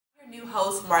New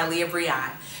host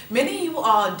Marlia. Many of you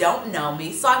all don't know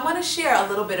me, so I want to share a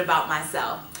little bit about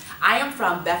myself. I am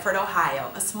from Bedford, Ohio,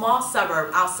 a small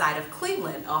suburb outside of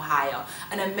Cleveland, Ohio,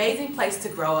 an amazing place to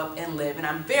grow up and live, and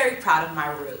I'm very proud of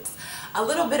my roots. A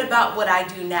little bit about what I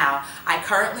do now. I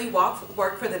currently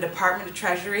work for the Department of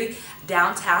Treasury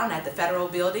downtown at the Federal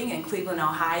Building in Cleveland,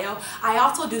 Ohio. I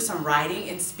also do some writing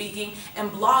and speaking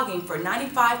and blogging for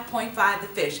 95.5 The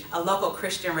Fish, a local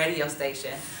Christian radio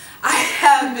station. I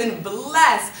have been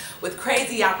blessed with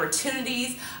crazy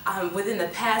opportunities within the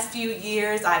past few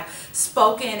years. I've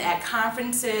spoken at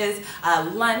conferences,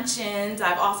 luncheons.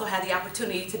 I've also had the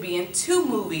opportunity to be in 2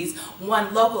 movies,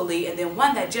 one locally and then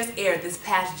one that just aired this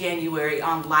past January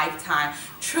on Lifetime.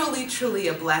 Truly, truly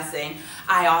a blessing.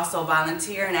 I also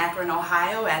volunteer in Akron,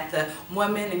 Ohio at the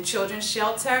Women and Children's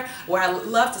Shelter, where I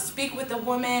love to speak with the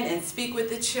women and speak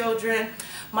with the children.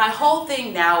 My whole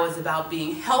thing now is about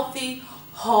being healthy,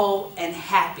 whole, and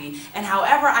happy, and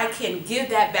however I can give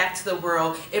that back to the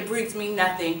world, it brings me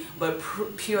nothing but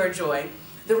pure joy.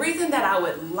 The reason that I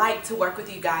would like to work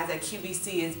with you guys at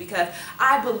QVC is because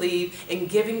I believe in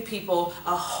giving people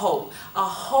a hope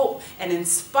and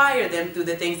inspire them through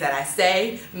the things that I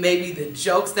say, maybe the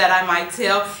jokes that I might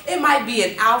tell. It might be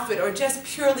an outfit or just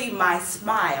purely my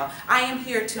smile. I am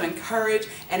here to encourage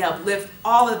and uplift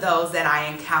all of those that I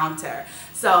encounter.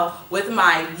 So with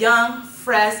my young,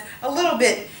 fresh, a little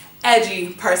bit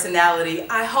edgy personality,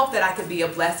 I hope that I could be a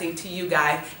blessing to you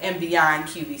guys and beyond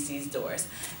QVC's doors.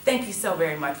 Thank you so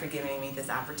very much for giving me this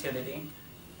opportunity.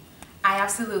 I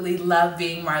absolutely love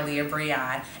being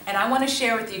Marlia, and I want to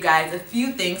share with you guys a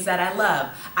few things that I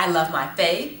love. I love my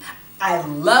faith, I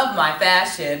love my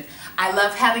fashion, I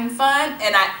love having fun,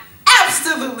 and I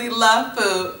absolutely love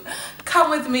food.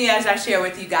 Come with me as I share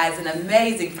with you guys an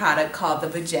amazing product called the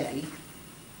Veggetti.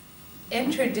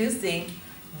 Introducing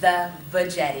the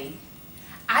Veggetti.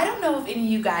 I don't know if any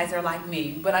of you guys are like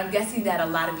me, but I'm guessing that a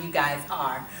lot of you guys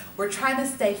are. We're trying to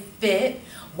stay fit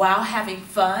while having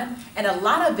fun, and a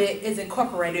lot of it is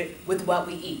incorporated with what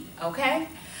we eat, okay?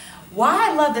 Why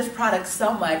I love this product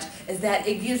so much is that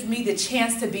it gives me the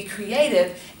chance to be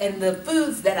creative in the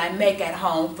foods that I make at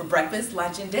home for breakfast,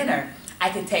 lunch, and dinner. I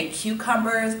can take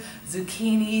cucumbers,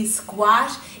 zucchini,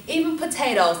 squash, even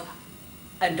potatoes,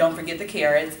 and don't forget the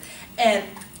carrots, and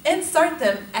insert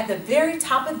them at the very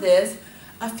top of this,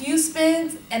 a few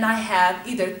spins, and I have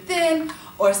either thin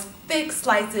or thick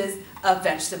slices of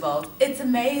vegetables. It's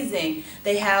amazing.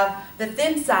 They have the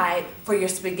thin side for your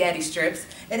spaghetti strips.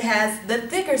 It has the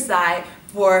thicker side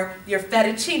for your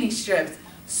fettuccine strips.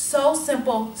 So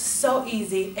simple, so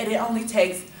easy, and it only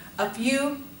takes a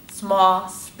few small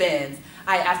spins.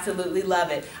 I absolutely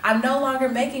love it. I'm no longer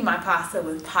making my pasta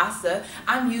with pasta.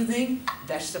 I'm using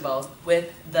vegetables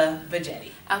with the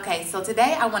Veggetti. Okay, so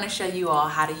today I want to show you all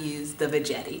how to use the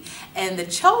Veggetti. And the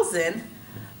chosen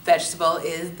vegetable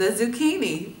is the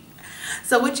zucchini.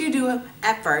 So what you do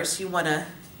at first, you want to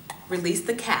release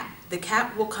the cap. The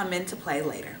cap will come into play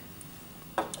later.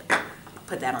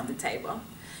 Put that on the table.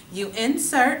 You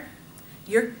insert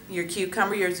your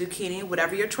cucumber, your zucchini,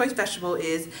 whatever your choice vegetable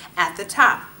is, at the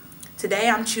top. Today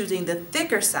I'm choosing the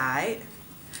thicker side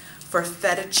for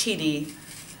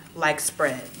fettuccine-like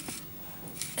spread.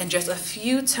 And just a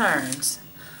few turns.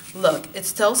 Look,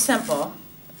 it's so simple.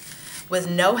 With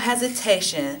no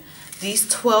hesitation, these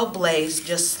 12 blades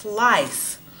just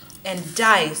slice and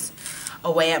dice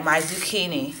away at my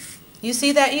zucchini. You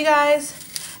see that, you guys?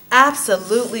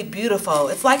 Absolutely beautiful.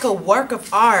 It's like a work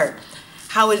of art.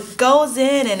 How it goes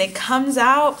in and it comes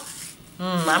out.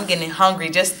 I'm getting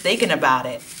hungry just thinking about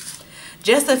it.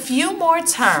 Just a few more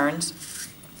turns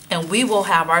and we will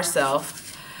have ourselves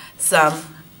some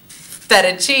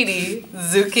fettuccine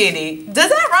zucchini. Does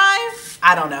that rhyme?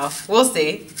 I don't know. We'll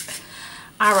see.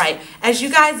 All right, as you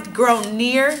guys grow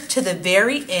near to the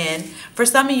very end, for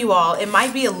some of you all, it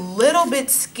might be a little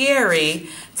bit scary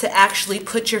to actually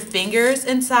put your fingers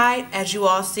inside. As you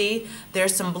all see,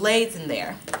 there's some blades in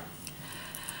there.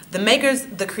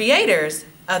 The creators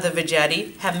of the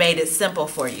Veggetti have made it simple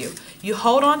for you. You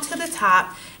hold on to the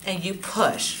top and you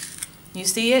push. You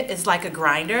see it? It's like a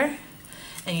grinder.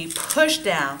 And you push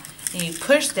down and you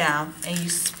push down and you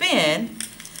spin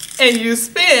and you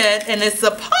spin, and it's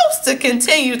supposed to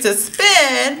continue to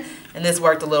spin. And this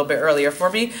worked a little bit earlier for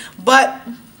me, but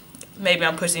maybe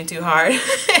I'm pushing too hard.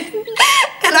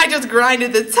 And I just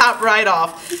grinded the top right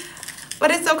off.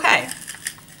 But it's okay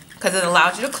because it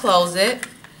allows you to close it.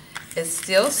 It's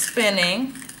still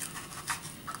spinning.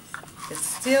 It's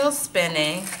still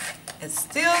spinning. It's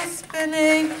still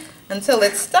spinning until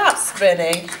it stops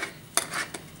spinning.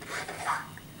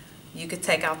 You could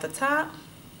take out the top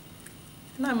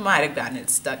I might have gotten it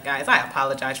stuck, guys. I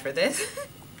apologize for this.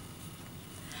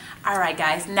 Alright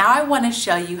guys, now I want to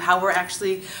show you how we're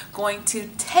actually going to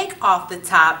take off the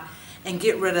top and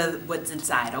get rid of what's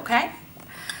inside, okay?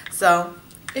 So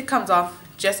it comes off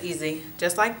just easy,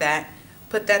 just like that.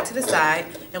 Put that to the side,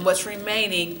 and what's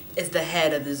remaining is the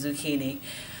head of the zucchini.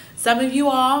 Some of you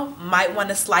all might want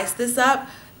to slice this up.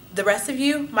 The rest of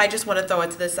you might just want to throw it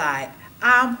to the side.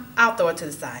 I'll throw it to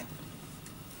the side.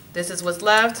 This is what's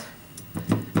left.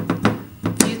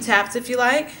 A few taps if you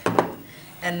like.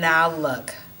 And now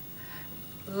look.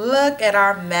 Look at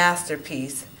our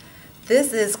masterpiece.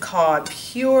 This is called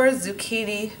pure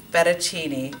zucchini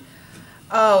fettuccine.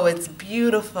 Oh, it's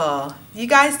beautiful. You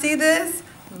guys see this?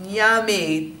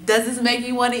 Yummy. Does this make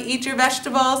you want to eat your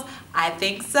vegetables? I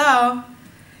think so.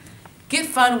 Get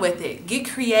fun with it. Get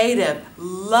creative.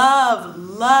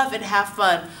 Love, and have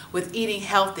fun with eating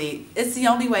healthy. It's the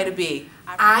only way to be.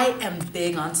 I am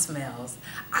big on smells.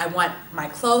 I want my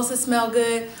clothes to smell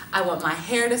good. I want my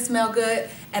hair to smell good.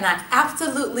 And I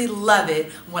absolutely love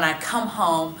it when I come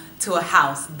home to a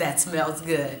house that smells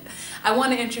good. I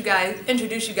want to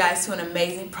introduce you guys to an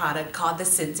amazing product called the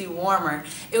Scentsy Warmer.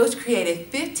 It was created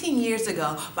 15 years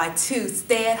ago by 2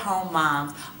 stay-at-home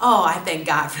moms. Oh, I thank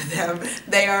God for them.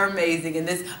 They are amazing. And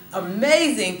this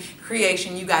amazing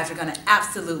creation you guys are going to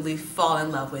absolutely fall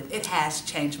in love with. It has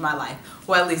changed my life,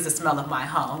 or at least the smell of my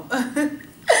home.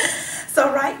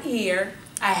 So right here,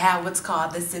 I have what's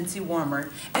called the Scentsy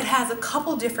Warmer. It has a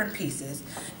couple different pieces.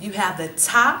 You have the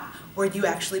top, where you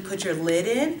actually put your lid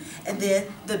in, and then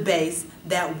the base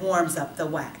that warms up the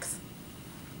wax.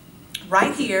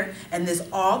 Right here, and this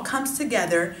all comes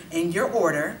together in your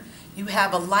order, you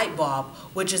have a light bulb,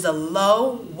 which is a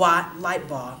low watt light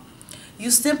bulb.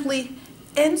 You simply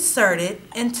insert it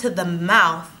into the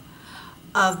mouth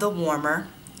of the warmer,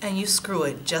 and you screw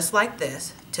it just like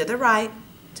this, to the right,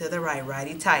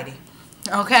 righty-tighty.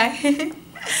 Okay?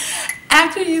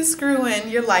 After you screw in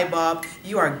your light bulb,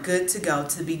 you are good to go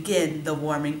to begin the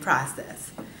warming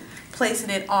process. Placing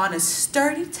it on a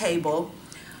sturdy table,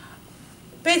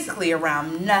 basically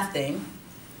around nothing,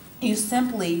 you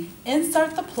simply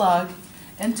insert the plug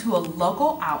into a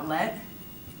local outlet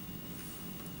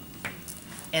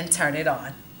and turn it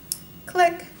on.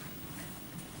 Click.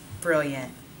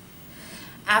 Brilliant.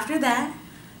 After that,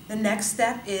 the next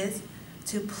step is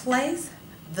to place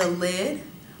the lid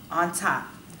on top.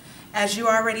 As you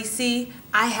already see,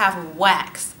 I have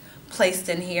wax placed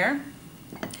in here.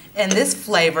 And this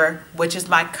flavor, which is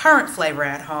my current flavor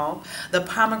at home, the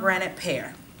pomegranate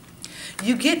pear.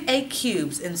 You get 8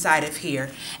 cubes inside of here,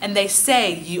 and they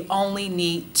say you only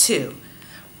need 2.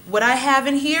 What I have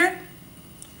in here,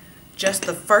 just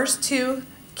the first 2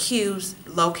 cubes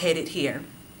located here.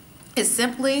 It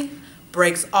simply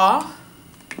breaks off.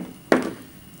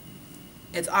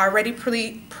 It's already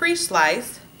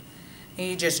pre-sliced. And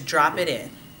you just drop it in.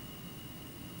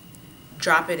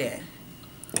 Drop it in.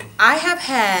 I have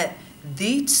had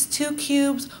these 2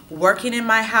 cubes working in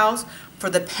my house for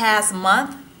the past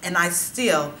month, and I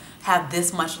still have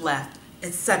this much left.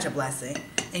 It's such a blessing,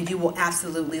 and you will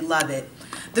absolutely love it.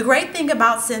 The great thing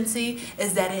about Scentsy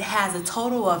is that it has a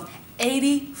total of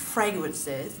 80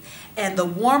 fragrances, and the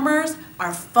warmers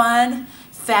are fun,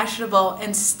 fashionable,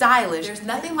 and stylish. There's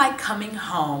nothing like coming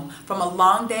home from a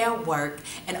long day at work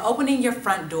and opening your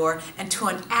front door into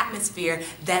an atmosphere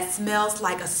that smells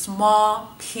like a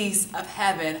small piece of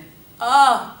heaven.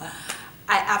 Oh,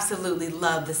 I absolutely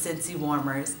love the Scentsy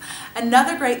Warmers.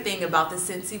 Another great thing about the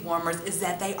Scentsy Warmers is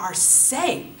that they are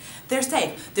safe. They're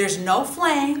safe. There's no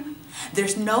flame,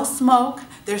 there's no smoke,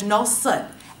 there's no soot.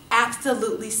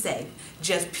 Absolutely safe.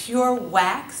 Just pure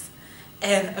wax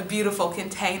and a beautiful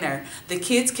container. The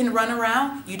kids can run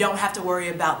around. You don't have to worry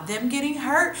about them getting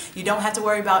hurt. You don't have to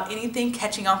worry about anything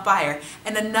catching on fire.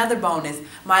 And another bonus,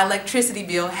 my electricity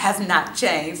bill has not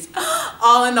changed.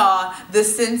 All in all, the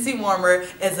Scentsy Warmer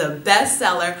is a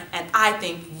bestseller, and I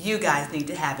think you guys need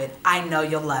to have it. I know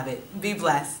you'll love it. Be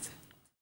blessed.